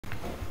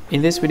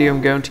In this video,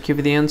 I'm going to give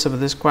you the answer of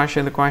this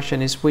question. The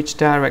question is, which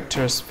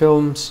director's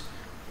films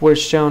were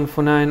shown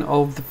for 9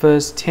 of the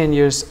first 10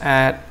 years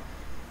at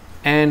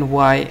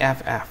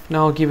NYFF?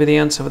 Now I'll give you the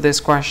answer for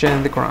this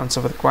question. The correct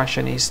answer for the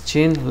question is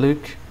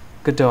Jean-Luc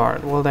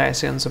Godard. Well, that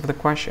is the answer for the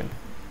question.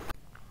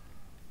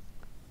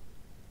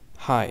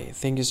 Hi,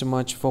 thank you so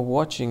much for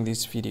watching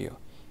this video.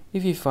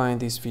 If you find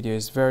this video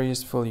is very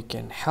useful, you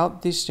can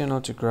help this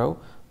channel to grow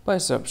by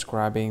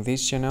subscribing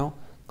this channel.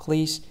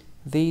 Please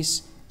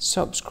this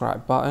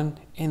subscribe button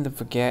and don't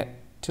forget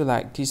to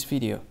like this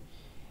video.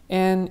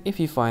 And if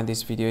you find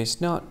this video is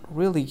not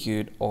really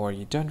good, or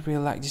you don't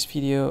really like this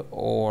video,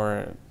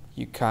 or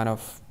you kind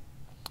of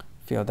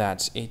feel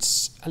that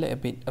it's a little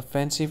bit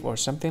offensive or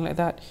something like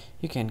that,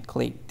 you can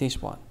click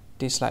this one,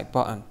 dislike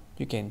button.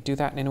 You can do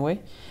that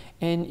anyway.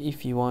 And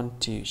if you want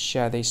to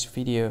share this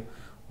video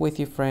with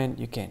your friend,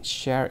 you can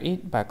share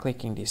it by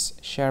clicking this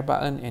share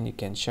button, and you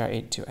can share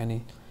it to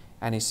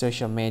any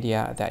social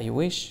media that you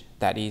wish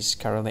that is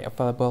currently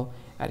available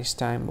at this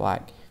time,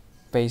 like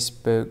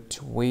Facebook,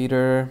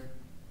 Twitter,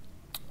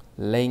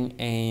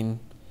 LinkedIn,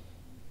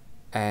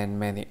 and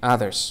many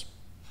others,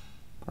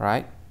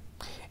 right?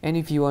 And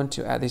if you want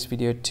to add this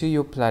video to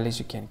your playlist,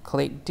 you can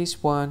click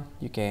this one.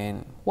 You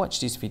can watch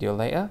this video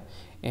later,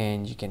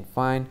 and you can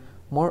find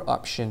more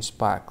options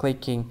by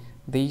clicking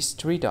these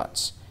 3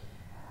 dots.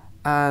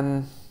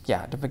 And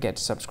yeah, don't forget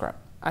to subscribe.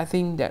 I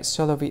think that's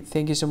all of it.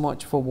 Thank you so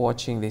much for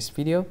watching this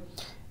video,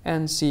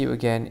 and see you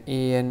again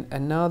in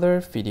another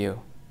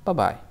video. Bye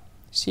bye.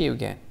 See you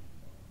again.